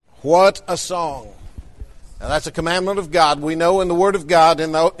What a song. Now, that's a commandment of God. We know in the Word of God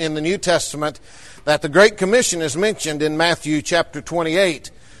in the New Testament that the Great Commission is mentioned in Matthew chapter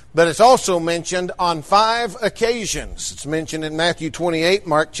 28. But it's also mentioned on 5 occasions. It's mentioned in Matthew 28,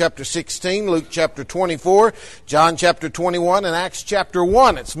 Mark chapter 16, Luke chapter 24, John chapter 21, and Acts chapter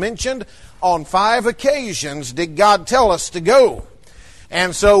 1. It's mentioned on 5 occasions did God tell us to go.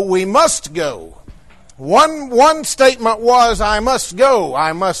 And so we must go. One statement was, I must go.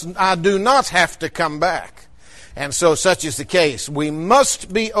 I do not have to come back. And so such is the case. We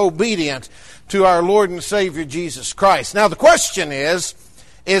must be obedient to our Lord and Savior Jesus Christ. Now the question is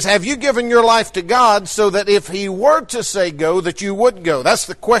have you given your life to God so that if He were to say go, that you would go? That's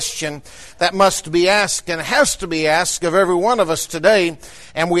the question that must be asked and has to be asked of every one of us today.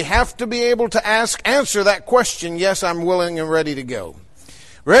 And we have to be able to answer that question, yes, I'm willing and ready to go.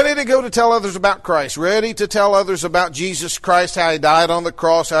 Ready to go to tell others about Christ. Ready to tell others about Jesus Christ, how He died on the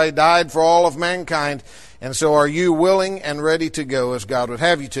cross, how He died for all of mankind. And so are you willing and ready to go as God would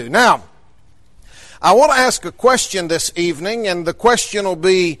have you to? Now, I want to ask a question this evening, and the question will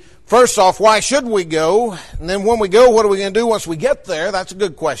be, first off, why should we go? And then when we go, what are we going to do once we get there? That's a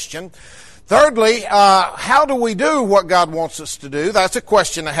good question. Thirdly, how do we do what God wants us to do? That's a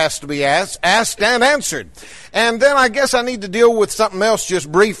question that has to be asked and answered. And then I guess I need to deal with something else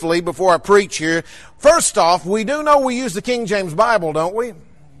just briefly before I preach here. First off, we do know we use the King James Bible, don't we?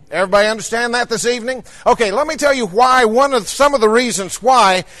 Everybody understand that this evening? Okay, let me tell you why, some of the reasons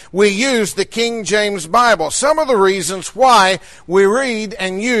why we use the King James Bible. Some of the reasons why we read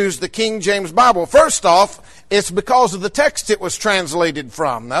and use the King James Bible. First off, it's because of the text it was translated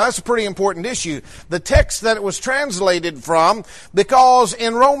from. Now, that's a pretty important issue. The text that it was translated from, because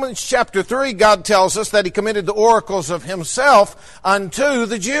in Romans chapter 3, God tells us that He committed the oracles of Himself unto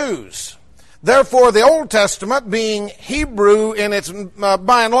the Jews. Therefore, the Old Testament, being Hebrew in its,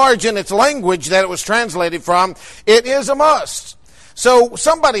 by and large in its language that it was translated from, it is a must. So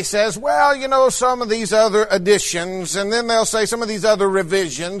somebody says, well, some of these other additions, and then they'll say some of these other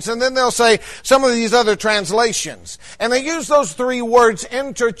revisions, and then they'll say some of these other translations. And they use those 3 words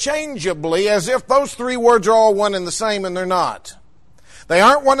interchangeably as if those 3 words are all one and the same, and they're not. They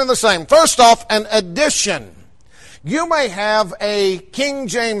aren't one and the same. First off, an addition. You may have a King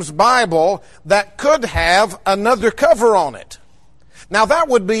James Bible that could have another cover on it. Now that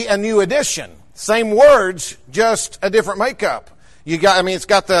would be a new addition. Same words, just a different makeup. It's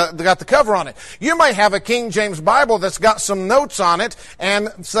got the cover on it. You may have a King James Bible that's got some notes on it, and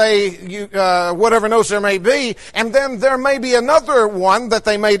say whatever notes there may be, and then there may be another one that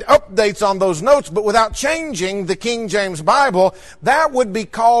they made updates on those notes, but without changing the King James Bible. That would be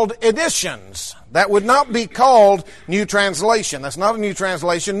called additions. That would not be called new translation. That's not a new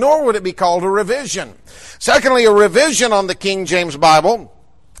translation, nor would it be called a revision. Secondly, a revision on the King James Bible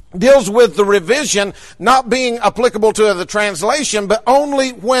deals with the revision not being applicable to the translation, but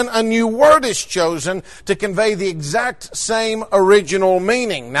only when a new word is chosen to convey the exact same original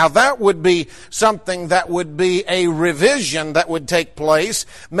meaning. Now that would be something that would be a revision that would take place,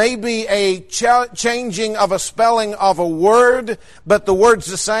 maybe a changing of a spelling of a word, but the word's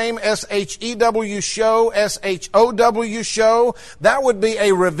the same, S-H-E-W show, S-H-O-W show. That would be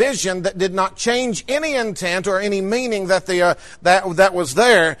a revision that did not change any intent or any meaning that was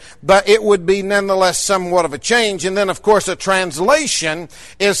there. But it would be nonetheless somewhat of a change. And then, of course, a translation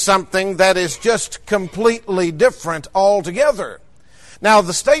is something that is just completely different altogether. Now,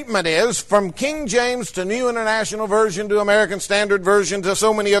 the statement is, from King James to New International Version to American Standard Version to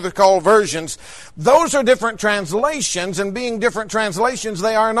so many other called versions, those are different translations, and being different translations,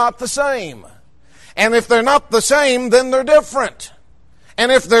 they are not the same. And if they're not the same, then they're different.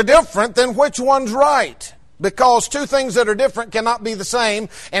 And if they're different, then which one's right? Because 2 things that are different cannot be the same,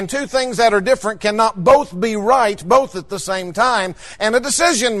 and 2 things that are different cannot both be right, both at the same time, and a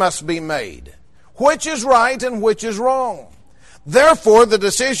decision must be made. Which is right and which is wrong? Therefore, the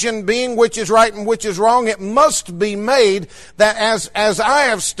decision being which is right and which is wrong, it must be made that as I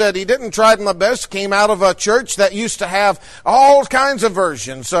have studied it and tried my best, came out of a church that used to have all kinds of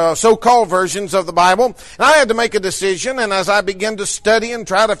versions, so-called versions of the Bible. And I had to make a decision, and as I began to study and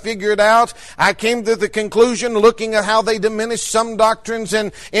try to figure it out, I came to the conclusion, looking at how they diminished some doctrines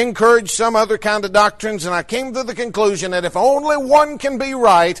and encouraged some other kind of doctrines, and I came to the conclusion that if only one can be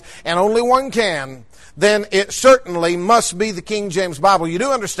right, and only one can, then it certainly must be the King James Bible. You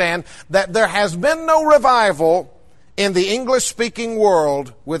do understand that there has been no revival in the English-speaking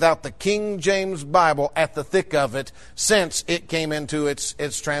world without the King James Bible at the thick of it since it came into its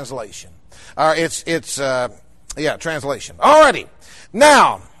translation. Translation. Alrighty.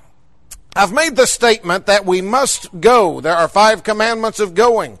 Now, I've made the statement that we must go. There are 5 commandments of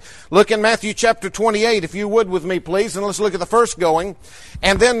going. Look in Matthew chapter 28, if you would with me, please, and let's look at the first going.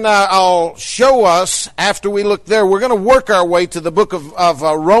 And then I'll show us, after we look there, we're going to work our way to the book of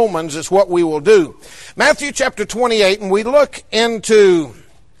Romans is what we will do. Matthew chapter 28, and we look into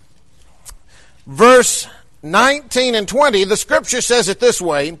verse 19 and 20. The scripture says it this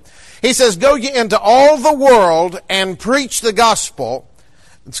way. He says, "Go ye into all the world and preach the gospel."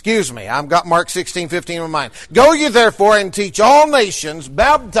 Excuse me, I've got Mark 16:15 in my mind. "Go ye therefore and teach all nations,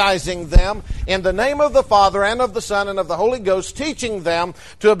 baptizing them in the name of the Father and of the Son and of the Holy Ghost, teaching them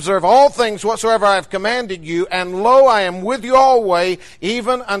to observe all things whatsoever I have commanded you. And lo, I am with you always,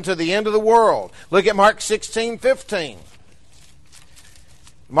 even unto the end of the world." Look at Mark 16:15.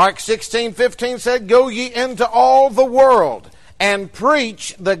 Mark 16:15 said, "Go ye into all the world and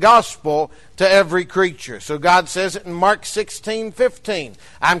preach the gospel to every creature." So God says it in Mark 16:15.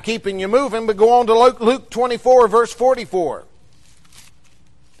 I'm keeping you moving, but go on to Luke 24, verse 44.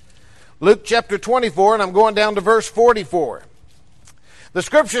 Luke chapter 24, and I'm going down to verse 44. The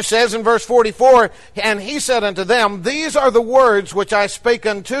scripture says in verse 44, "And he said unto them, These are the words which I spake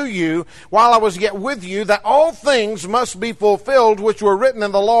unto you while I was yet with you, that all things must be fulfilled which were written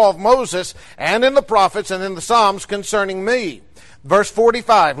in the law of Moses and in the prophets and in the Psalms concerning me." Verse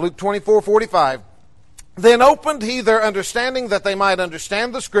 45, Luke 24:45. "Then opened he their understanding that they might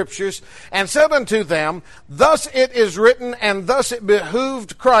understand the scriptures, and said unto them, Thus it is written, and thus it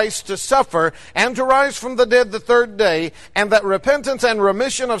behooved Christ to suffer, and to rise from the dead the third day, and that repentance and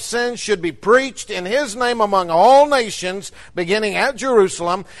remission of sins should be preached in his name among all nations, beginning at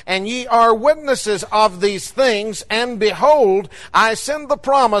Jerusalem. And ye are witnesses of these things. And behold, I send the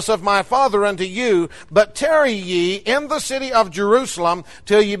promise of my Father unto you, but tarry ye in the city of Jerusalem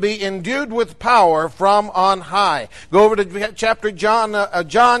till ye be endued with power from on high." Go over to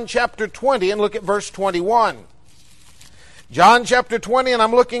John chapter 20 and look at verse 21. John chapter 20, and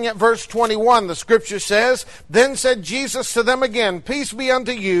I'm looking at verse 21. The scripture says, "Then said Jesus to them again, Peace be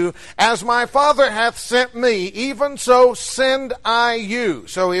unto you, as my Father hath sent me, even so send I you."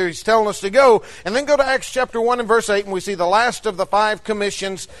 So here he's telling us to go. And then go to Acts chapter 1 and verse 8, and we see the last of the 5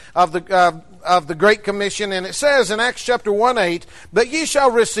 commissions of the Great Commission. And it says in Acts chapter 1:8, "But ye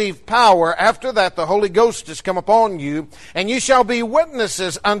shall receive power. After that the Holy Ghost is come upon you, and ye shall be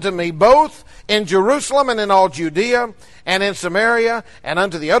witnesses unto me both in Jerusalem and in all Judea and in Samaria and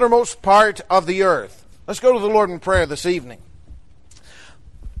unto the uttermost part of the earth." Let's go to the Lord in prayer this evening.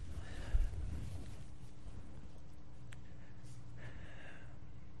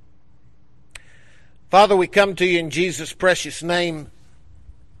 Father, we come to you in Jesus' precious name.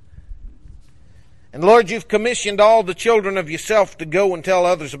 And Lord, you've commissioned all the children of yourself to go and tell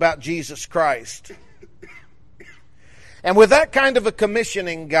others about Jesus Christ. And with that kind of a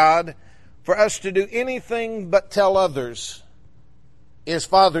commissioning, God, for us to do anything but tell others is,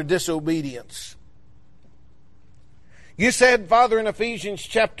 Father, disobedience. You said, Father, in Ephesians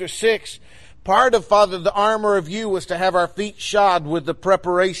chapter 6, part of, Father, the armor of you was to have our feet shod with the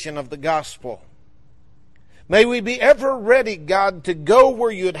preparation of the gospel. May we be ever ready, God, to go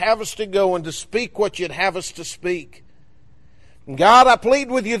where you'd have us to go and to speak what you'd have us to speak. And God, I plead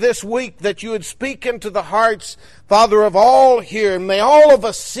with you this week that you would speak into the hearts, Father, of all here. And may all of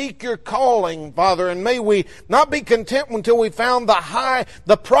us seek your calling, Father. And may we not be content until we found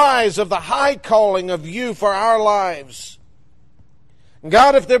the prize of the high calling of you for our lives. And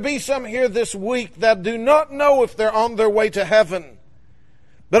God, if there be some here this week that do not know if they're on their way to heaven,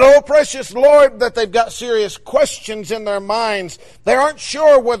 but, oh, precious Lord, that they've got serious questions in their minds. They aren't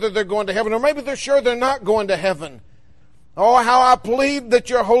sure whether they're going to heaven, or maybe they're sure they're not going to heaven. Oh, how I plead that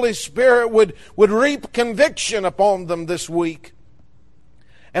your Holy Spirit would reap conviction upon them this week.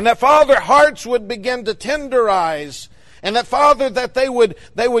 And that, Father, hearts would begin to tenderize. And that, Father, that they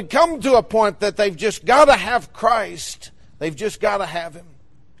would come to a point that they've just got to have Christ. They've just got to have Him.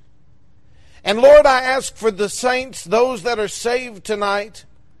 And, Lord, I ask for the saints, those that are saved tonight,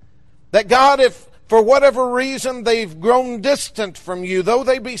 that, God, if for whatever reason they've grown distant from you, though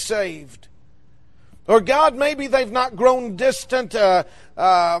they be saved, or, God, maybe they've not grown distant,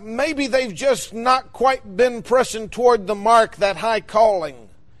 maybe they've just not quite been pressing toward the mark, that high calling,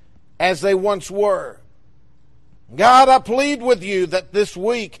 as they once were. God, I plead with you that this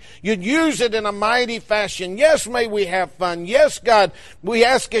week you'd use it in a mighty fashion. Yes, may we have fun. Yes, God, we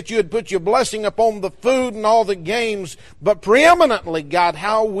ask that you would put your blessing upon the food and all the games. But preeminently, God,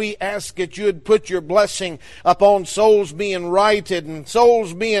 how we ask that you would put your blessing upon souls being righted and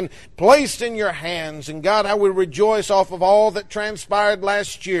souls being placed in your hands. And God, how we rejoice off of all that transpired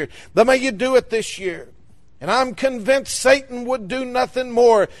last year. But may you do it this year. And I'm convinced Satan would do nothing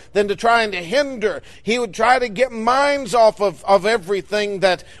more than to try and to hinder. He would try to get minds off of everything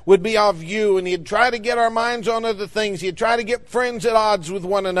that would be of you. And he'd try to get our minds on other things. He'd try to get friends at odds with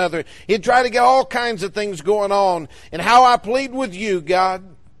one another. He'd try to get all kinds of things going on. And how I plead with you, God,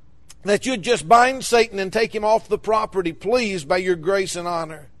 that you'd just bind Satan and take him off the property, please, by your grace and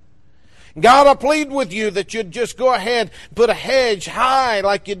honor. God, I plead with you that you'd just go ahead and put a hedge high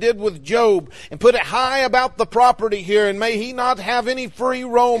like you did with Job and put it high about the property here, and may he not have any free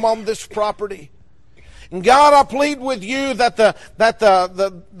roam on this property. And God, I plead with you that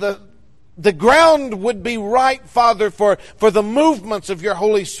the ground would be right, Father, for the movements of your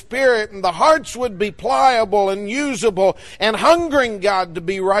Holy Spirit, and the hearts would be pliable and usable and hungering, God, to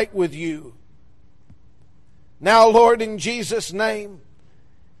be right with you. Now, Lord, in Jesus' name,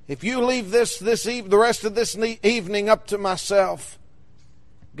 if you leave the rest of this evening up to myself,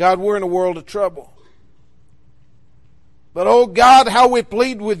 God, we're in a world of trouble. But, oh God, how we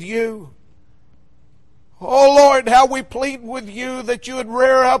plead with you. Oh Lord, how we plead with you that you would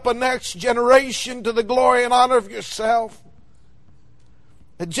rear up a next generation to the glory and honor of yourself.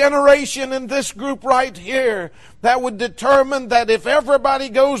 A generation in this group right here that would determine that if everybody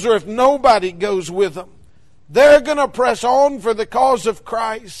goes or if nobody goes with them, they're going to press on for the cause of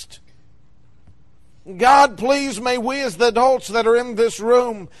Christ. God, please, may we as the adults that are in this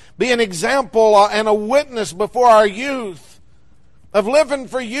room be an example and a witness before our youth of living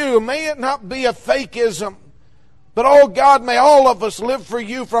for you. May it not be a fakeism, but, oh God, may all of us live for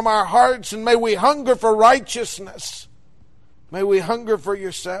you from our hearts, and may we hunger for righteousness. May we hunger for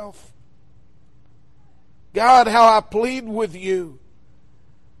yourself. God, how I plead with you.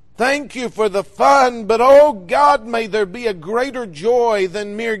 Thank you for the fun, but oh God, may there be a greater joy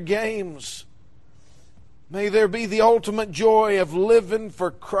than mere games. May there be the ultimate joy of living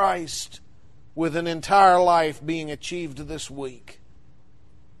for Christ with an entire life being achieved this week.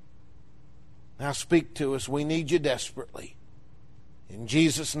 Now speak to us. We need you desperately. In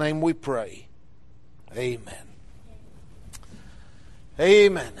Jesus' name we pray. Amen.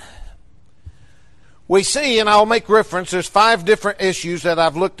 Amen. We see, and I'll make reference, there's 5 different issues that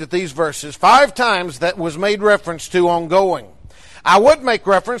I've looked at these verses. 5 times that was made reference to ongoing. I would make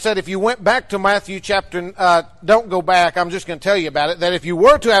reference that if you went back to Matthew chapter, don't go back, I'm just going to tell you about it, that if you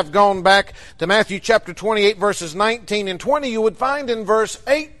were to have gone back to Matthew chapter 28 verses 19 and 20, you would find in verse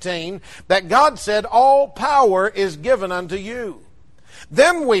 18 that God said, all power is given unto you.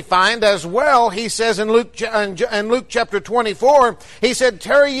 Then we find as well, he says in Luke chapter 24, he said,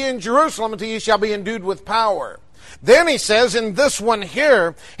 tarry ye in Jerusalem until ye shall be endued with power. Then he says in this one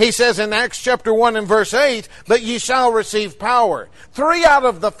here, he says in Acts chapter 1 and verse 8, but ye shall receive power. 3 out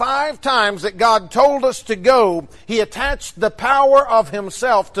of the 5 times that God told us to go, he attached the power of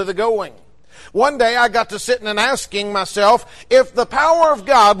himself to the going. One day I got to sitting and asking myself, if the power of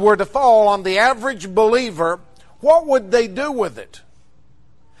God were to fall on the average believer, what would they do with it?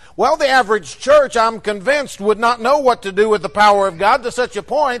 Well, the average church, I'm convinced, would not know what to do with the power of God to such a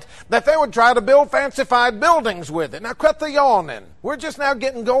point that they would try to build fancified buildings with it. Now, quit the yawning. We're just now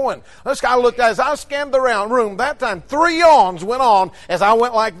getting going. This guy looked, as I scanned the room, that time 3 yawns went on as I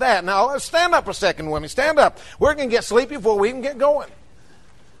went like that. Now, let's stand up a second, women. Stand up. We're going to get sleepy before we even get going.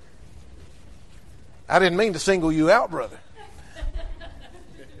 I didn't mean to single you out, brother.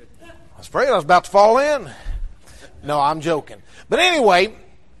 I was afraid I was about to fall in. No, I'm joking. But anyway,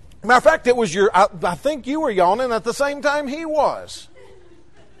 matter of fact, it was I think you were yawning at the same time he was.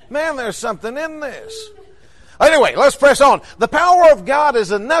 Man, there's something in this. Anyway, let's press on. The power of God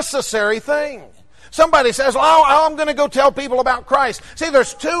is a necessary thing. Somebody says, oh, I'm going to go tell people about Christ. See,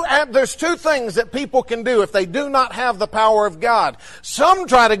 there's two things that people can do if they do not have the power of God. Some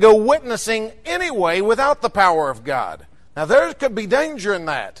try to go witnessing anyway without the power of God. Now, there could be danger in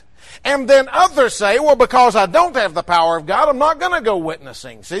that. And then others say, well, because I don't have the power of God, I'm not going to go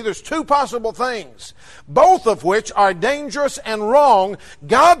witnessing. See, there's 2 possible things, both of which are dangerous and wrong.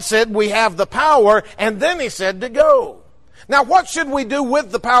 God said we have the power, and then he said to go. Now, what should we do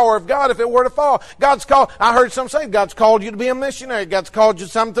with the power of God if it were to fall? I heard some say, God's called you to be a missionary. God's called you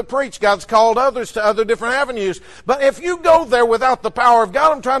some to preach. God's called others to other different avenues. But if you go there without the power of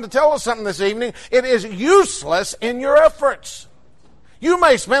God, I'm trying to tell us something this evening, it is useless in your efforts. You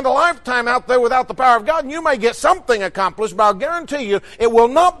may spend a lifetime out there without the power of God, and you may get something accomplished, but I'll guarantee you it will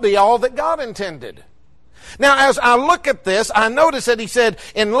not be all that God intended. Now, as I look at this, I notice that he said,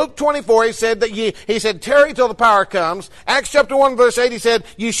 in Luke 24, he said, tarry till the power comes. Acts chapter 1, verse 8, he said,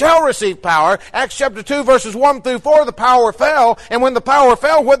 you shall receive power. Acts chapter 2, verses 1 through 4, the power fell. And when the power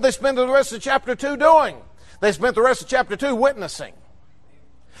fell, what did they spend the rest of chapter 2 doing? They spent the rest of chapter 2 witnessing.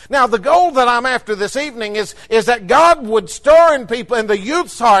 Now, the goal that I'm after this evening is that God would stir in people, in the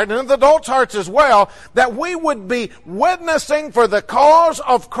youth's heart and in the adults' hearts as well, that we would be witnessing for the cause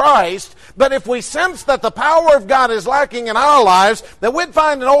of Christ, that if we sense that the power of God is lacking in our lives, that we'd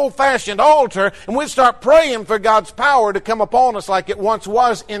find an old-fashioned altar and we'd start praying for God's power to come upon us like it once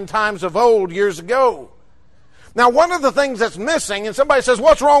was in times of old, years ago. Now, one of the things that's missing, and somebody says,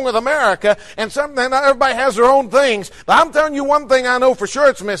 what's wrong with America? And everybody has their own things. But I'm telling you one thing I know for sure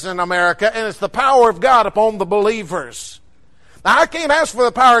it's missing in America, and it's the power of God upon the believers. Now, I can't ask for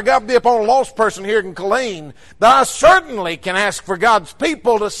the power of God to be upon a lost person here in Killeen, but I certainly can ask for God's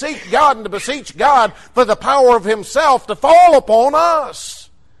people to seek God and to beseech God for the power of Himself to fall upon us.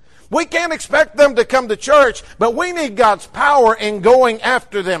 We can't expect them to come to church, but we need God's power in going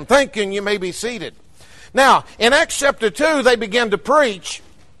after them. Thank you, and you may be seated. Now, in Acts chapter 2, they began to preach,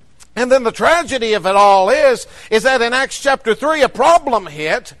 and then the tragedy of it all is that in Acts chapter 3, a problem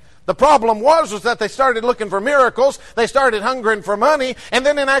hit. The problem was that they started looking for miracles, they started hungering for money, and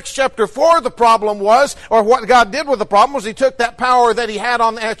then in Acts chapter 4, the problem was, or what God did with the problem was He took that power that He had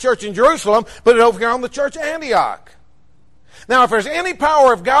on the church in Jerusalem, put it over here on the church at Antioch. Now, if there's any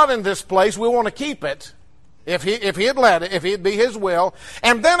power of God in this place, we want to keep it. If He'd let it, if He'd be His will.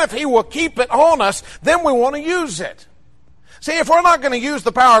 And then if He will keep it on us, then we want to use it. See, if we're not going to use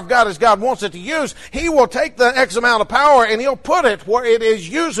the power of God as God wants it to use, He will take the X amount of power and He'll put it where it is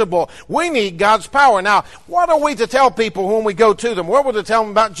usable. We need God's power. Now, what are we to tell people when we go to them? We're to tell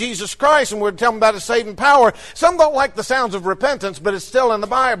them about Jesus Christ and we're to tell them about His saving power. Some don't like the sounds of repentance, but it's still in the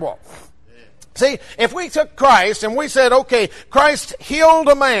Bible. See, if we took Christ and we said, okay, Christ healed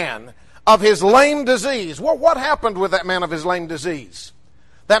a man of his lame disease. Well, what happened with that man of his lame disease?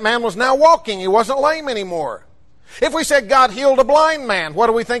 That man was now walking. He wasn't lame anymore. If we said God healed a blind man, what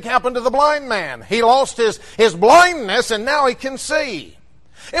do we think happened to the blind man? He lost his blindness and now he can see.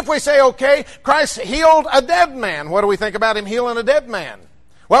 If we say, okay, Christ healed a dead man, what do we think about Him healing a dead man?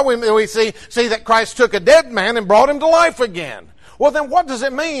 Well, we see that Christ took a dead man and brought him to life again. Well, then what does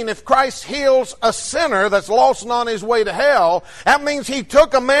it mean if Christ heals a sinner that's lost and on his way to hell? That means He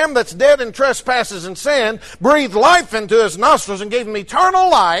took a man that's dead in trespasses and sin, breathed life into his nostrils and gave him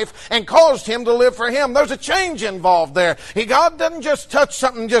eternal life and caused him to live for Him. There's a change involved there. God doesn't just touch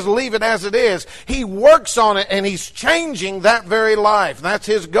something and just leave it as it is. He works on it and He's changing that very life. That's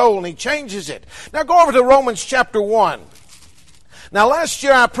His goal and He changes it. Now go over to Romans chapter 1. Now last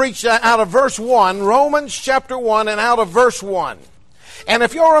year I preached out of verse 1, Romans chapter 1 and out of verse 1. And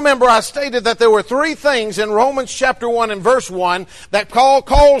if you'll remember, I stated that there were three things in Romans chapter 1 and verse 1 that Paul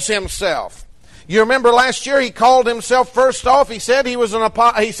calls himself. You remember last year he called himself, first off, he said he was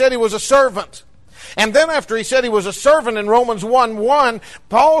a servant. And then after he said he was a servant in Romans 1:1,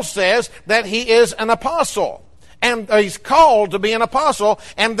 Paul says that he is an apostle. And he's called to be an apostle.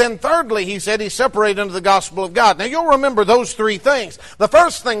 And then thirdly, he said he's separated unto the gospel of God. Now you'll remember those three things. The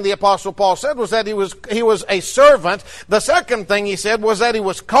first thing the apostle Paul said was that he was a servant. The second thing he said was that he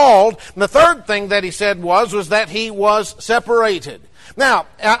was called. And the third thing that he said was that he was separated. Now,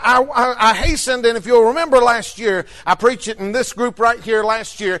 I hastened, and if you'll remember last year, I preached it in this group right here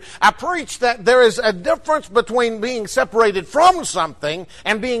last year. I preached that there is a difference between being separated from something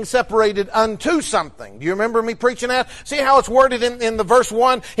and being separated unto something. Do you remember me preaching that? See how it's worded in the verse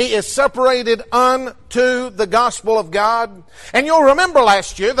 1? He is separated unto the gospel of God. And you'll remember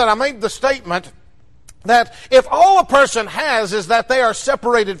last year that I made the statement that if all a person has is that they are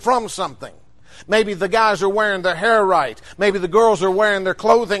separated from something, maybe the guys are wearing their hair right. Maybe the girls are wearing their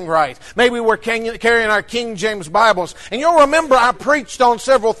clothing right. Maybe we're carrying our King James Bibles. And you'll remember I preached on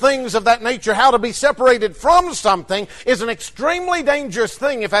several things of that nature. How to be separated from something is an extremely dangerous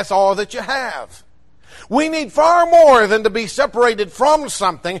thing if that's all that you have. We need far more than to be separated from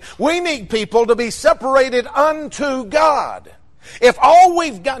something. We need people to be separated unto God. If all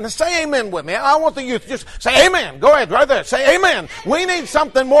we've got, now say amen with me. I want the youth, just say amen. Go ahead, right there. Say amen. We need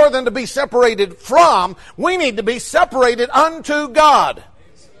something more than to be separated from. We need to be separated unto God.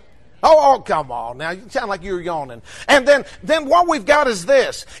 Oh, come on now. You sound like you're yawning. And then what we've got is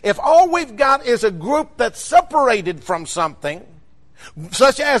this. If all we've got is a group that's separated from something,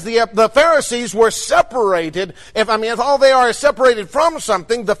 such as the Pharisees were separated. If all they are is separated from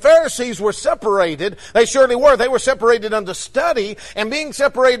something, the Pharisees were separated. They surely were. They were separated unto study. And being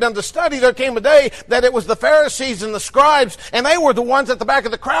separated unto study, there came a day that it was the Pharisees and the scribes, and they were the ones at the back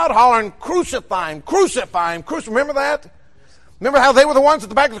of the crowd hollering, crucify him, crucify him, crucify him. Remember that? Remember how they were the ones at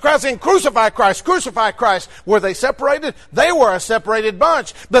the back of the crowd saying, crucify Christ, crucify Christ. Were they separated? They were a separated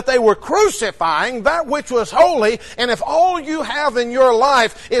bunch. But they were crucifying that which was holy. And if all you have in your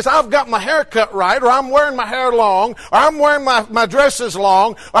life is I've got my hair cut right, or I'm wearing my hair long, or I'm wearing my dresses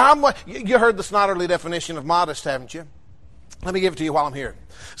long, or you heard the Snodderly definition of modest, haven't you? Let me give it to you while I'm here.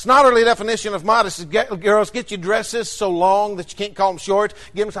 Snodderly definition of modest is, girls, get your dresses so long that you can't call them short.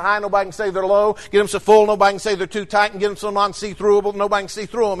 Get them so high nobody can say they're low. Get them so full nobody can say they're too tight. And get them so non-see-throughable nobody can see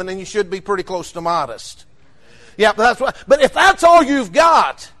through them. And then you should be pretty close to modest. Yeah, but if that's all you've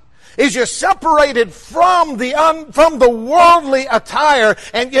got, is you're separated from the worldly attire,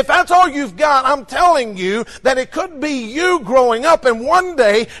 and if that's all you've got, I'm telling you that it could be you growing up and one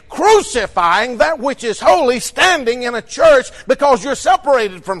day crucifying that which is holy, standing in a church because you're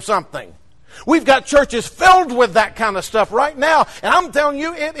separated from something. We've got churches filled with that kind of stuff right now, and I'm telling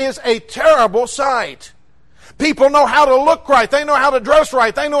you, it is a terrible sight. People know how to look right, they know how to dress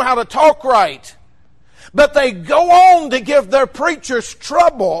right, they know how to talk right, but they go on to give their preachers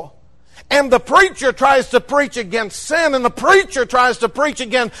trouble. And the preacher tries to preach against sin, and the preacher tries to preach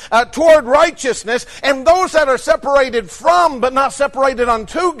again toward righteousness. And those that are separated from, but not separated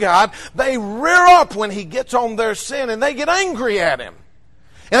unto God, they rear up when he gets on their sin, and they get angry at him.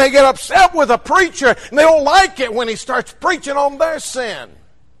 And they get upset with a preacher, and they don't like it when he starts preaching on their sin.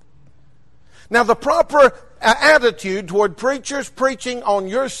 Now, the proper attitude toward preachers preaching on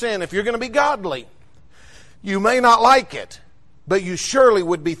your sin, if you're going to be godly, you may not like it. But you surely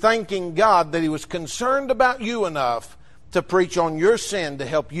would be thanking God that he was concerned about you enough to preach on your sin to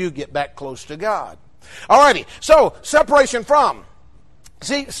help you get back close to God. Alrighty, so separation from.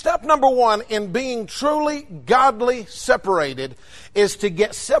 See, step number one in being truly godly separated is to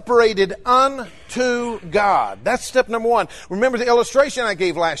get separated unto God. That's step number one. Remember the illustration I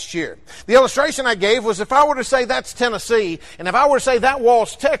gave last year. The illustration I gave was if I were to say that's Tennessee, and if I were to say that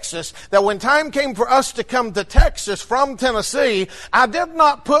wall's Texas, that when time came for us to come to Texas from Tennessee, I did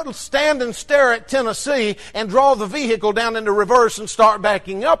not stand and stare at Tennessee and draw the vehicle down into reverse and start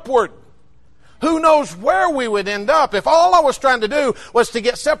backing upward. Who knows where we would end up? If all I was trying to do was to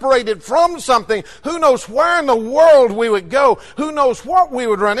get separated from something, who knows where in the world we would go? Who knows what we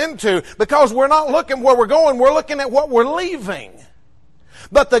would run into? Because we're not looking where we're going, we're looking at what we're leaving.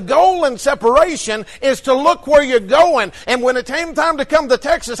 But the goal in separation is to look where you're going. And when it came time to come to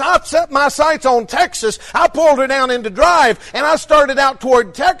Texas, I set my sights on Texas. I pulled her down into drive, and I started out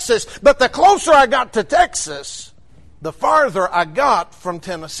toward Texas. But the closer I got to Texas, the farther I got from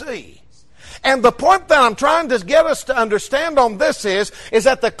Tennessee. And the point that I'm trying to get us to understand on this is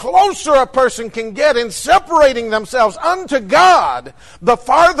that the closer a person can get in separating themselves unto God, the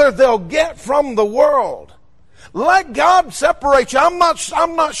farther they'll get from the world. Let God separate you. I'm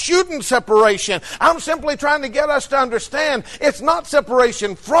not shooting separation. I'm simply trying to get us to understand it's not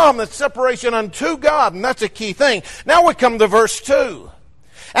separation from, it's separation unto God, and that's a key thing. Now we come to verse 2.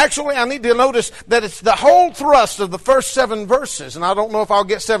 Actually, I need to notice that it's the whole thrust of the first 7 verses. And I don't know if I'll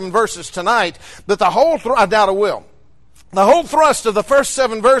get 7 verses tonight, but I doubt I will. The whole thrust of the first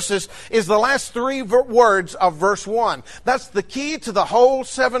 7 verses is the last 3 words of verse 1. That's the key to the whole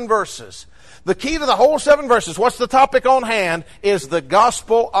 7 verses. The key to the whole 7 verses, what's the topic on hand, is the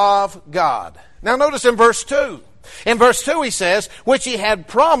gospel of God. Now notice in verse 2. In verse 2 he says, which he had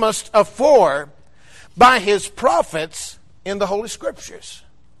promised afore by his prophets in the Holy Scriptures.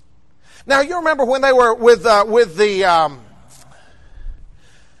 Now, you remember when they were with the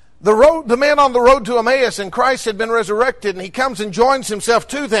men on the road to Emmaus, and Christ had been resurrected, and he comes and joins himself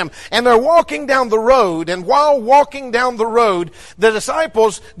to them, and they're walking down the road, and while walking down the road, the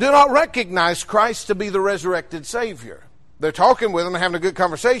disciples do not recognize Christ to be the resurrected Savior. They're talking with him and having a good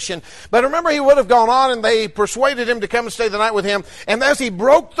conversation. But remember, he would have gone on, and they persuaded him to come and stay the night with him. And as he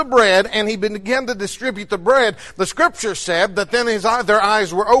broke the bread and he began to distribute the bread, the Scripture said that then their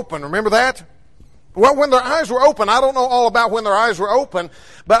eyes were open. Remember that? Well, when their eyes were open, I don't know all about when their eyes were open,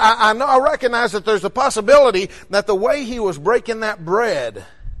 but I recognize that there's a possibility that the way he was breaking that bread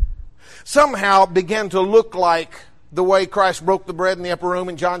somehow began to look like the way Christ broke the bread in the upper room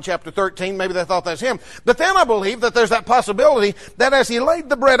in John chapter 13. Maybe they thought that's him. But then I believe that there's that possibility that as he laid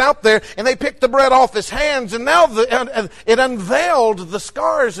the bread out there and they picked the bread off his hands, and now it unveiled the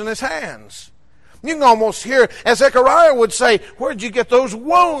scars in his hands. You can almost hear, as Zechariah would say, where'd you get those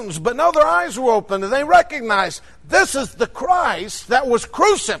wounds? But no, their eyes were open and they recognized this is the Christ that was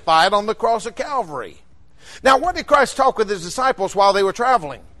crucified on the cross of Calvary. Now, what did Christ talk with his disciples while they were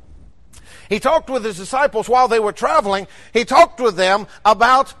traveling? He talked with his disciples while they were traveling. He talked with them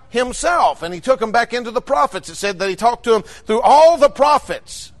about himself, and he took them back into the prophets. It said that he talked to them through all the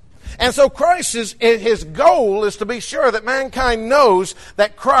prophets. And so his goal is to be sure that mankind knows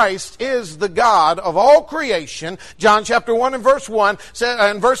that Christ is the God of all creation. John chapter 1 and verse 1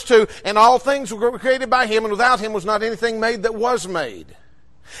 and verse 2, and all things were created by him, and without him was not anything made that was made.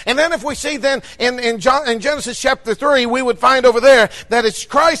 And then if we see then in Genesis chapter 3, we would find over there that it's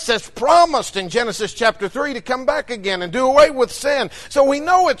Christ that's promised in Genesis chapter 3 to come back again and do away with sin. So we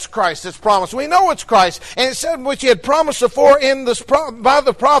know it's Christ that's promised. We know it's Christ. And it said which he had promised before by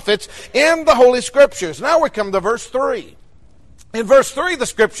the prophets in the Holy Scriptures. Now we come to verse 3. In verse 3 the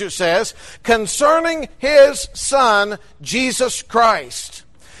Scripture says, concerning his Son, Jesus Christ.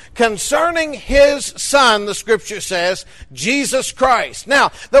 Concerning his Son, the Scripture says, Jesus Christ. Now,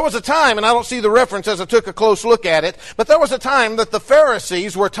 there was a time, and I don't see the reference as I took a close look at it, but there was a time that the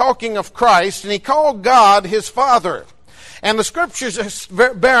Pharisees were talking of Christ, and he called God his Father. And the Scriptures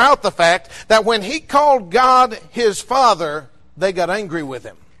bear out the fact that when he called God his Father, they got angry with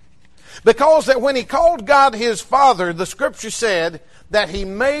him. Because that when he called God his Father, the Scripture said that he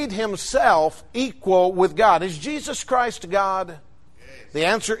made himself equal with God. Is Jesus Christ God? The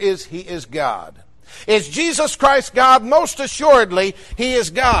answer is he is God. Is Jesus Christ God? Most assuredly, he is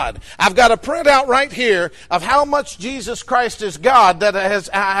God. I've got a printout right here of how much Jesus Christ is God that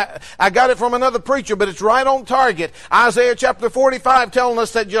I got it from another preacher, but it's right on target. Isaiah chapter 45 telling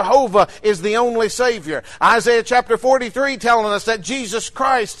us that Jehovah is the only Savior. Isaiah chapter 43 telling us that Jesus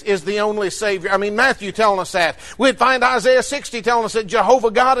Christ is the only Savior. Matthew telling us that. We'd find Isaiah 60 telling us that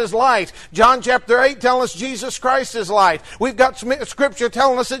Jehovah God is light. John chapter 8 telling us Jesus Christ is light. We've got Scripture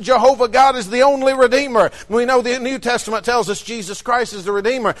telling us that Jehovah God is the only Redeemer. We know the New Testament tells us Jesus Christ is the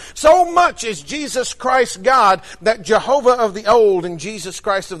Redeemer. So much is Jesus Christ God that Jehovah of the old and Jesus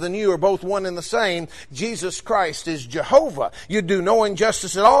Christ of the new are both one and the same. Jesus Christ is Jehovah. You do no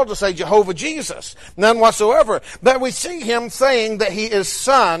injustice at all to say Jehovah Jesus. None whatsoever. But we see him saying that he is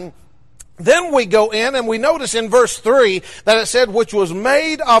Son. Then we go in and we notice in verse 3 that it said, which was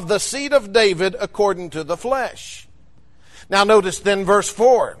made of the seed of David according to the flesh. Now notice then verse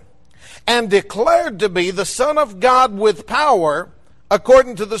 4. And declared to be the Son of God with power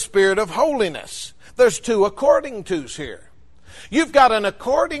according to the Spirit of holiness. There's two according to's here. You've got an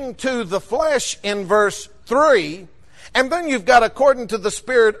according to the flesh in verse 3, and then you've got according to the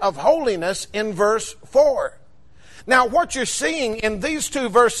Spirit of holiness in verse 4. Now, what you're seeing in these two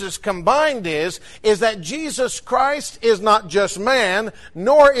verses combined is that Jesus Christ is not just man,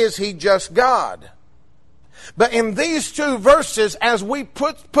 nor is he just God. But in these two verses, as we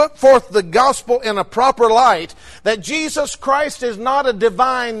put forth the gospel in a proper light, that Jesus Christ is not a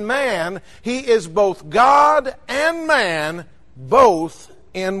divine man, he is both God and man, both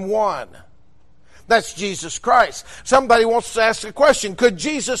in one. That's Jesus Christ. Somebody wants to ask a question, could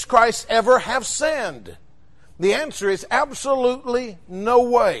Jesus Christ ever have sinned? The answer is absolutely no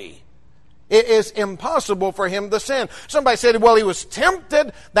way. It is impossible for him to sin. Somebody said, well, he was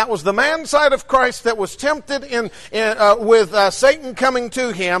tempted. That was the man side of Christ that was tempted with Satan coming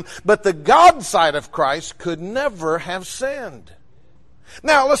to him. But the God side of Christ could never have sinned.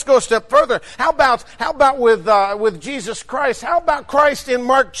 Now, let's go a step further. How about with Jesus Christ? How about Christ in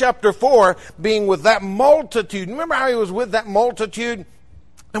Mark chapter 4 being with that multitude? Remember how he was with that multitude?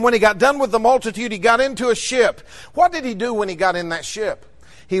 And when he got done with the multitude, he got into a ship. What did he do when he got in that ship?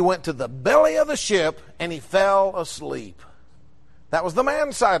 He went to the belly of the ship and he fell asleep. That was the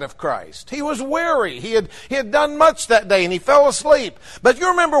man side of Christ. He was weary. He had done much that day and he fell asleep. But you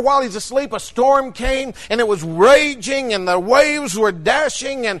remember while he's asleep, a storm came and it was raging and the waves were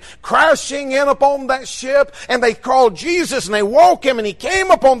dashing and crashing in upon that ship. And they called Jesus and they woke him and he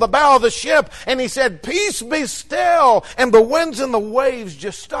came up on the bow of the ship and he said, peace be still. And the winds and the waves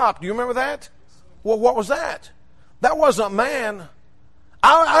just stopped. Do you remember that? Well, what was that? That wasn't man.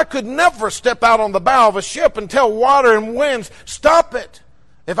 I could never step out on the bow of a ship and tell water and winds, stop it.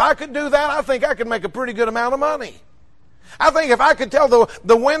 If I could do that, I think I could make a pretty good amount of money. I think if I could tell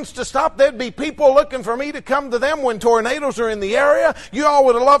the winds to stop, there'd be people looking for me to come to them when tornadoes are in the area. You all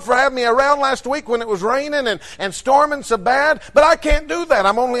would have loved for having me around last week when it was raining and storming so bad, but I can't do that.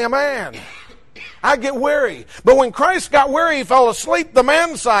 I'm only a man. I get weary. But when Christ got weary, he fell asleep, the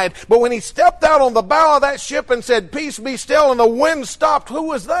man side. But when he stepped out on the bow of that ship and said, peace be still, and the wind stopped, who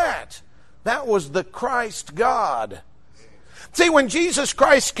was that? That was the Christ God. See, when Jesus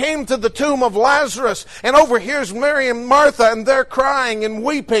Christ came to the tomb of Lazarus, and over here's Mary and Martha, and they're crying and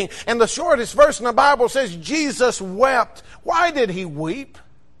weeping, and the shortest verse in the Bible says, Jesus wept. Why did he weep?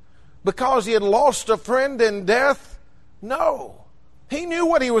 Because he had lost a friend in death? No. He knew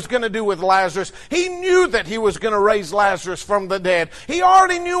what he was going to do with Lazarus. He knew that he was going to raise Lazarus from the dead. He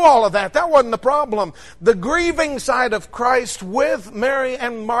already knew all of that. That wasn't the problem. The grieving side of Christ with Mary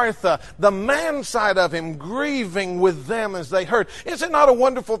and Martha, the man side of him grieving with them as they heard. Is it not a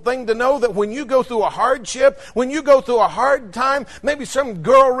wonderful thing to know that when you go through a hardship, when you go through a hard time, maybe some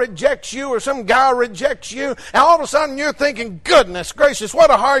girl rejects you or some guy rejects you, and all of a sudden you're thinking, goodness gracious, what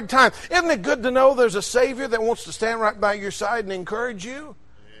a hard time. Isn't it good to know there's a Savior that wants to stand right by your side and encourage you?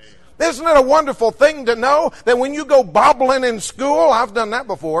 Isn't it a wonderful thing to know that when you go bobbling in school, I've done that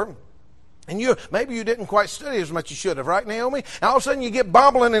before, and maybe you didn't quite study as much as you should have, right, Naomi? And all of a sudden you get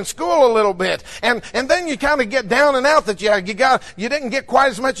bobbling in school a little bit, and then you kind of get down and out that you didn't get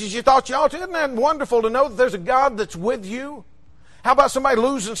quite as much as you thought you ought to. Isn't that wonderful to know that there's a God that's with you? How about somebody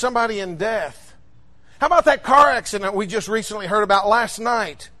losing somebody in death? How about that car accident we just recently heard about last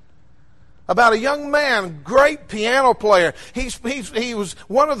night? About a young man, great piano player. He was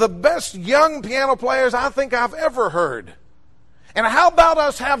one of the best young piano players I think I've ever heard. And how about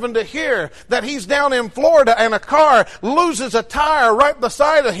us having to hear that he's down in Florida and a car loses a tire right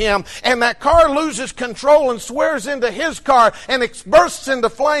beside of him, and that car loses control and swears into his car and bursts into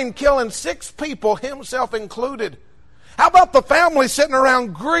flame, killing 6 people, himself included. How about the family sitting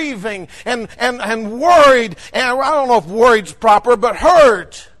around grieving and worried, and I don't know if worried's proper, but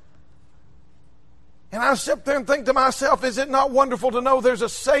hurt. And I sit there and think to myself, is it not wonderful to know there's a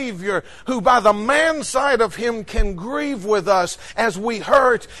Savior who by the man side of him can grieve with us as we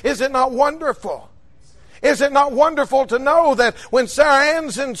hurt? Is it not wonderful? Is it not wonderful to know that when Sarah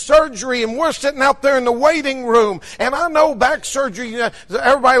Ann's in surgery and we're sitting out there in the waiting room, and I know back surgery,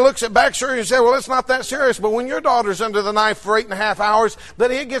 everybody looks at back surgery and says, well, it's not that serious, but when your daughter's under the knife for 8.5 hours,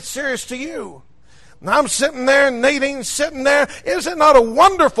 that it gets serious to you. And I'm sitting there and Nadine's sitting there. Is it not a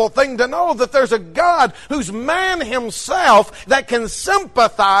wonderful thing to know that there's a God who's man himself that can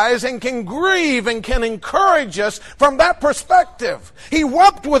sympathize and can grieve and can encourage us from that perspective? He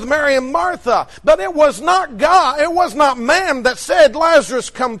wept with Mary and Martha, but it was not God, it was not man that said, Lazarus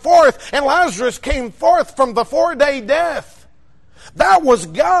come forth, and Lazarus came forth from the 4-day death. That was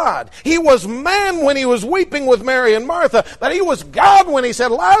God. He was man when he was weeping with Mary and Martha, but he was God when he said,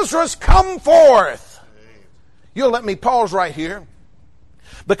 Lazarus come forth. You'll let me pause right here,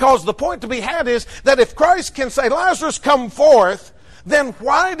 because the point to be had is that if Christ can say, Lazarus come forth, then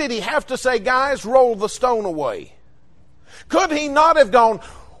why did he have to say, guys, roll the stone away? Could he not have gone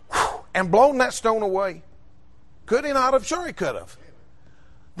and blown that stone away? Could he not have? Sure he could have.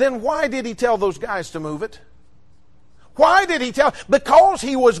 Then why did he tell those guys to move it? Why did he tell? Because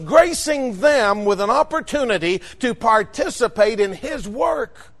he was gracing them with an opportunity to participate in his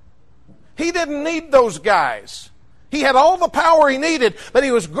work. He didn't need those guys. He had all the power he needed, but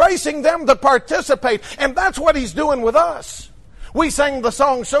he was gracing them to participate. And that's what he's doing with us. We sang the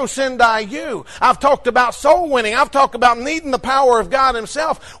song, So Send I You. I've talked about soul winning. I've talked about needing the power of God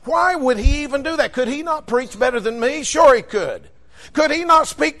himself. Why would he even do that? Could he not preach better than me? Sure he could. Could he not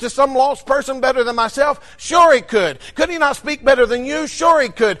speak to some lost person better than myself? Sure he could. Could he not speak better than you? Sure he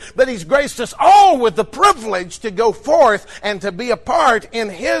could. But he's graced us all with the privilege to go forth and to be a part in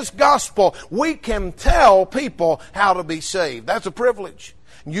his gospel. We can tell people how to be saved. That's a privilege.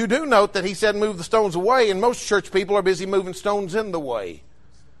 You do note that he said move the stones away, and most church people are busy moving stones in the way.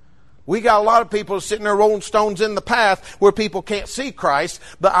 We got a lot of people sitting there rolling stones in the path where people can't see Christ,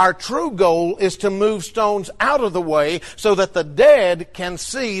 but our true goal is to move stones out of the way so that the dead can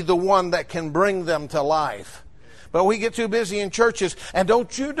see the one that can bring them to life. But we get too busy in churches, and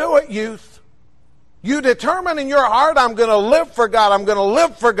don't you do it, youth. You determine in your heart, I'm going to live for God, I'm going to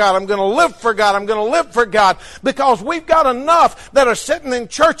live for God, I'm going to live for God, I'm going to live for God. Because we've got enough that are sitting in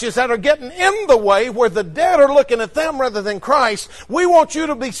churches that are getting in the way where the dead are looking at them rather than Christ. We want you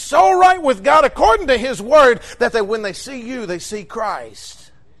to be so right with God according to his word that when they see you, they see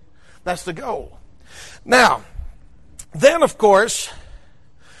Christ. That's the goal. Now, then of course,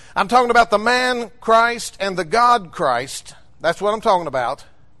 I'm talking about the man Christ and the God Christ. That's what I'm talking about.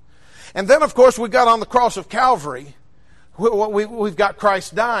 And then, of course, we got on the cross of Calvary. We've got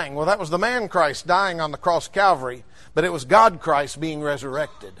Christ dying. Well, that was the man Christ dying on the cross of Calvary, but it was God Christ being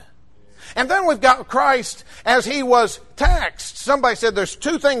resurrected. And then we've got Christ as he was taxed. Somebody said there's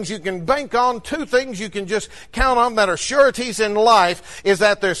 2 things you can bank on, 2 things you can just count on that are sureties in life, is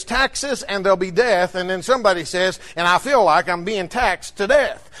that there's taxes and there'll be death. And then somebody says, and I feel like I'm being taxed to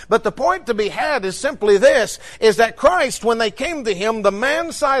death. But the point to be had is simply this, is that Christ, when they came to him, the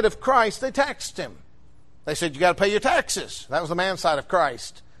man side of Christ, they taxed him. They said, you got to pay your taxes. That was the man side of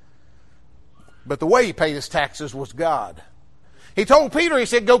Christ. But the way he paid his taxes was God. He told Peter, he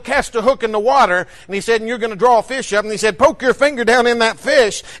said, go cast a hook in the water. And he said, and you're going to draw a fish up. And he said, poke your finger down in that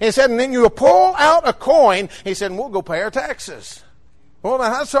fish. And he said, and then you will pull out a coin. He said, and we'll go pay our taxes. Well, now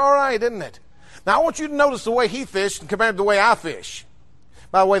that's all right, isn't it? Now, I want you to notice the way he fished compared to the way I fish.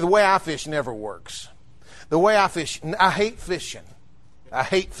 By the way, the way I fish never works. The way I fish, I hate fishing. I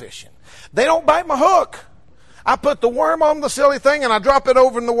hate fishing. They don't bite my hook. I put the worm on the silly thing and I drop it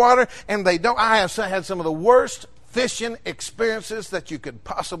over in the water, and they don't. I have had some of the worst fishing experiences that you could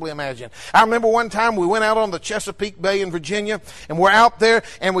possibly imagine. I remember one time we went out on the Chesapeake Bay in Virginia, and we're out there,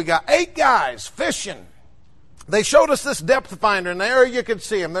 and we got 8 guys fishing. They showed us this depth finder, and there you could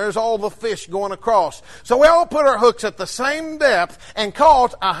see them. There's all the fish going across. So we all put our hooks at the same depth and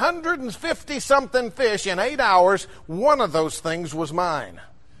caught 150-something fish in 8 hours. One of those things was mine.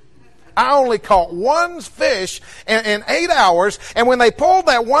 I only caught one fish in 8 hours, and when they pulled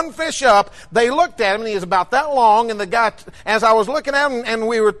that one fish up, they looked at him, and he was about that long, and the guy, as I was looking at him, and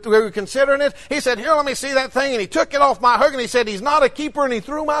we were considering it, he said, here, let me see that thing, and he took it off my hook, and he said, he's not a keeper, and he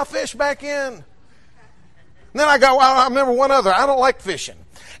threw my fish back in. And then I remember one other. I don't like fishing.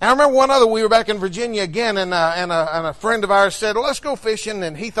 And I remember one other, we were back in Virginia again, and a friend of ours said, well, let's go fishing,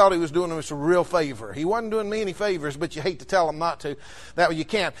 and he thought he was doing us a real favor. He wasn't doing me any favors, but you hate to tell him not to. That way you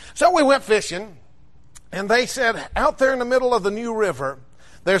can't. So we went fishing, and they said, out there in the middle of the New River,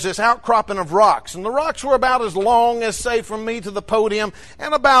 there's this outcropping of rocks, and the rocks were about as long as, say, from me to the podium,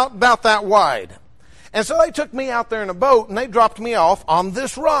 and about that wide. And so they took me out there in a boat, and they dropped me off on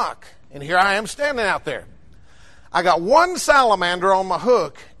this rock. And here I am standing out there. I got one salamander on my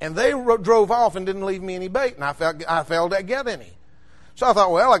hook, and they drove off and didn't leave me any bait, and I failed to get any. So I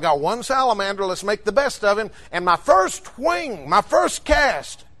thought, well, I got one salamander, let's make the best of him. And my first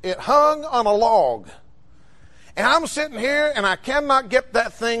cast, it hung on a log. And I'm sitting here, and I cannot get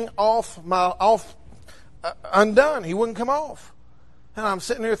that thing undone. He wouldn't come off. And I'm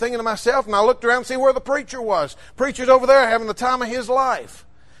sitting here thinking to myself, and I looked around to see where the preacher was. Preacher's over there having the time of his life.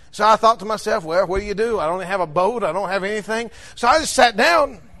 So I thought to myself, well, what do? I don't have a boat. I don't have anything. So I just sat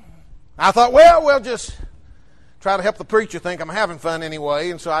down. I thought, well, we'll just try to help the preacher think I'm having fun anyway.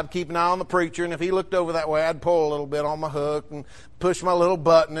 And so I'd keep an eye on the preacher. And if he looked over that way, I'd pull a little bit on my hook and push my little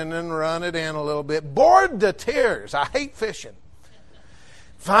button and then run it in a little bit. Bored to tears. I hate fishing.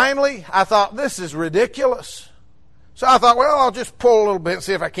 Finally, I thought, this is ridiculous. So I thought, well, I'll just pull a little bit and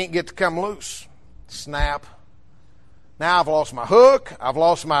see if I can't get to come loose. Snap. Now I've lost my hook. I've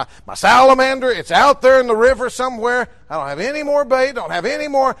lost my salamander. It's out there in the river somewhere. I don't have any more bait. Don't have any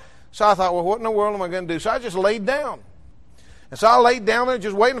more. So I thought, well, what in the world am I going to do? So I just laid down. And so I laid down there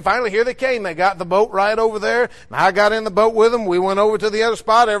just waiting. Finally, here they came. They got the boat right over there. And I got in the boat with them. We went over to the other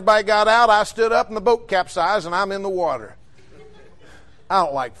spot. Everybody got out. I stood up and the boat capsized, and I'm in the water. I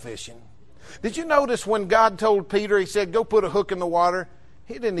don't like fishing. Did you notice when God told Peter, he said, go put a hook in the water?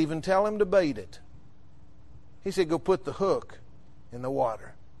 He didn't even tell him to bait it. He said, go put the hook in the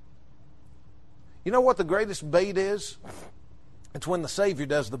water. You know what the greatest bait is? It's when the Savior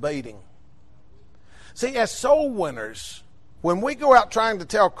does the baiting. See, as soul winners, when we go out trying to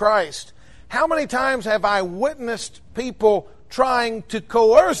tell Christ, how many times have I witnessed people trying to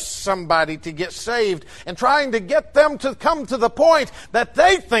coerce somebody to get saved and trying to get them to come to the point that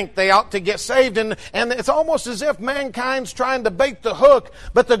they think they ought to get saved, and it's almost as if mankind's trying to bait the hook.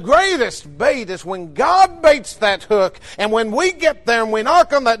 But the greatest bait is when God baits that hook, and when we get there and we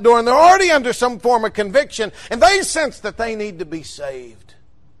knock on that door and they're already under some form of conviction and they sense that they need to be saved.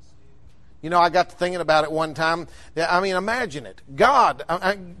 You know, I got to thinking about it one time. I mean, imagine it.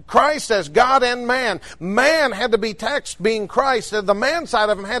 Christ as God and man. Man had to be taxed being Christ. The man side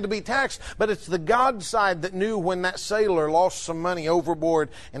of him had to be taxed. But it's the God side that knew when that sailor lost some money overboard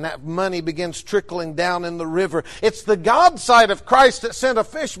and that money begins trickling down in the river. It's the God side of Christ that sent a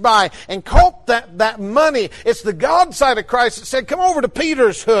fish by and caught that money. It's the God side of Christ that said, come over to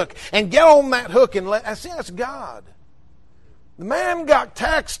Peter's hook and get on that hook. And see, that's God. The man got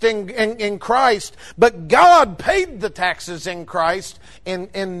taxed in Christ, but God paid the taxes in Christ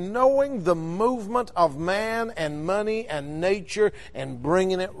in knowing the movement of man and money and nature and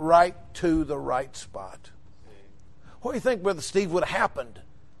bringing it right to the right spot. What do you think, Brother Steve, would have happened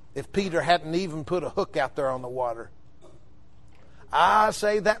if Peter hadn't even put a hook out there on the water? I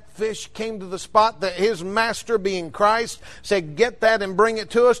say that fish came to the spot that his master, being Christ, said, get that and bring it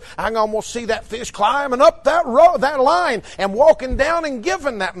to us. I can almost see that fish climbing up that line and walking down and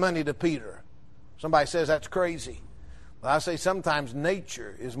giving that money to Peter. Somebody says that's crazy. Well, I say sometimes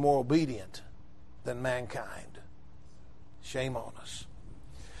nature is more obedient than mankind. Shame on us.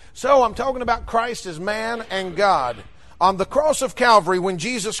 So I'm talking about Christ as man and God. On the cross of Calvary, when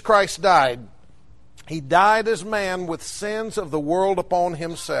Jesus Christ died, He died as man with sins of the world upon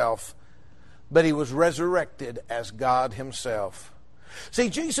himself, but he was resurrected as God himself. See,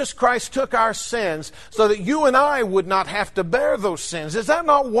 Jesus Christ took our sins so that you and I would not have to bear those sins. Is that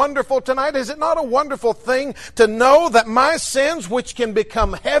not wonderful tonight? Is it not a wonderful thing to know that my sins, which can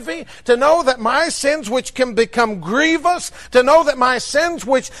become heavy, to know that my sins, which can become grievous, to know that my sins,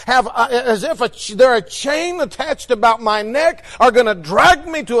 which have as if they're a chain attached about my neck, are going to drag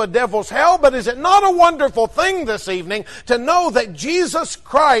me to a devil's hell? But is it not a wonderful thing this evening to know that Jesus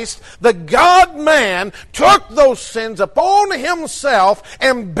Christ, the God-man, took those sins upon himself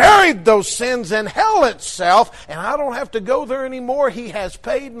and buried those sins in hell itself, and I don't have to go there anymore. He has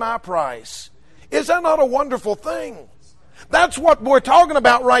paid my price. Is that not a wonderful thing? That's what we're talking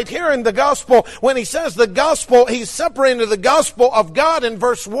about right here in the gospel. When he says the gospel, he's separating the gospel of God in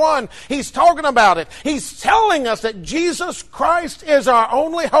verse 1. He's talking about it. He's telling us that Jesus Christ is our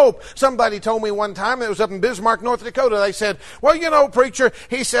only hope. Somebody told me one time, it was up in Bismarck, North Dakota, they said, well, you know, preacher,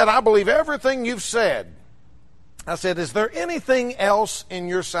 he said, I believe everything you've said. I said, is there anything else in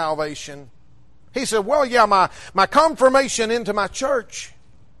your salvation? He said, well, yeah, my confirmation into my church.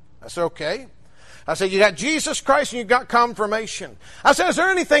 I said, okay. I said, you got Jesus Christ and you got confirmation. I said, is there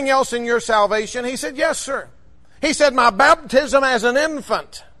anything else in your salvation? He said, yes, sir. He said, my baptism as an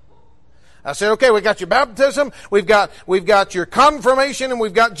infant. I said, okay, we got your baptism, we've got your confirmation, and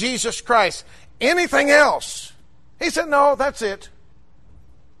we've got Jesus Christ. Anything else? He said, no, that's it.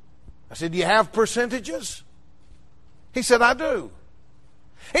 I said, do you have percentages? He said, I do.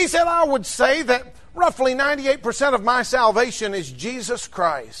 He said, I would say that roughly 98% of my salvation is Jesus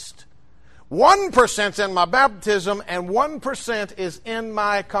Christ. 1% is in my baptism, and 1% is in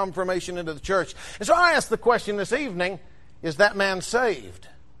my confirmation into the church. And so I asked the question this evening, is that man saved?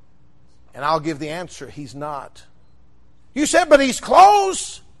 And I'll give the answer, he's not. You said, but he's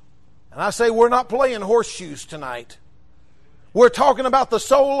close. And I say, we're not playing horseshoes tonight. We're talking about the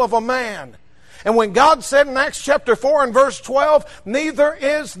soul of a man. And when God said in Acts chapter 4 and verse 12, neither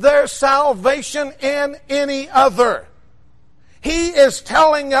is there salvation in any other. He is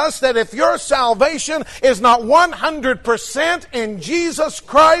telling us that if your salvation is not 100% in Jesus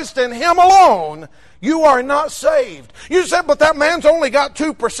Christ and Him alone, you are not saved. You said, but that man's only got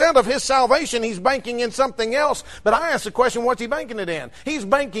 2% of his salvation. He's banking in something else. But I asked the question, what's he banking it in? He's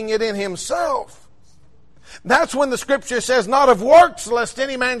banking it in himself. That's when the Scripture says, not of works, lest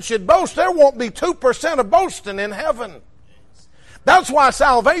any man should boast. There won't be 2% of boasting in heaven. That's why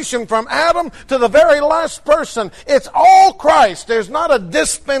salvation from Adam to the very last person, it's all Christ. There's not a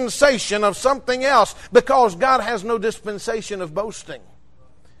dispensation of something else, because God has no dispensation of boasting.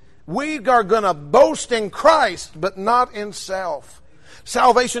 We are going to boast in Christ, but not in self.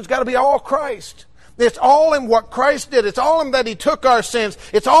 Salvation's got to be all Christ. It's all in what Christ did. It's all in that He took our sins.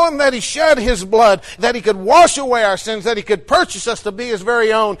 It's all in that He shed His blood, that He could wash away our sins, that He could purchase us to be His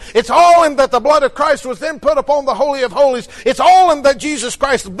very own. It's all in that the blood of Christ was then put upon the Holy of Holies. It's all in that Jesus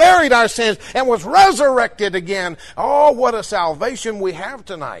Christ buried our sins and was resurrected again. Oh, what a salvation we have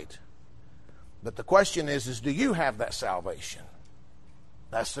tonight. But the question is do you have that salvation?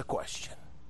 That's the question.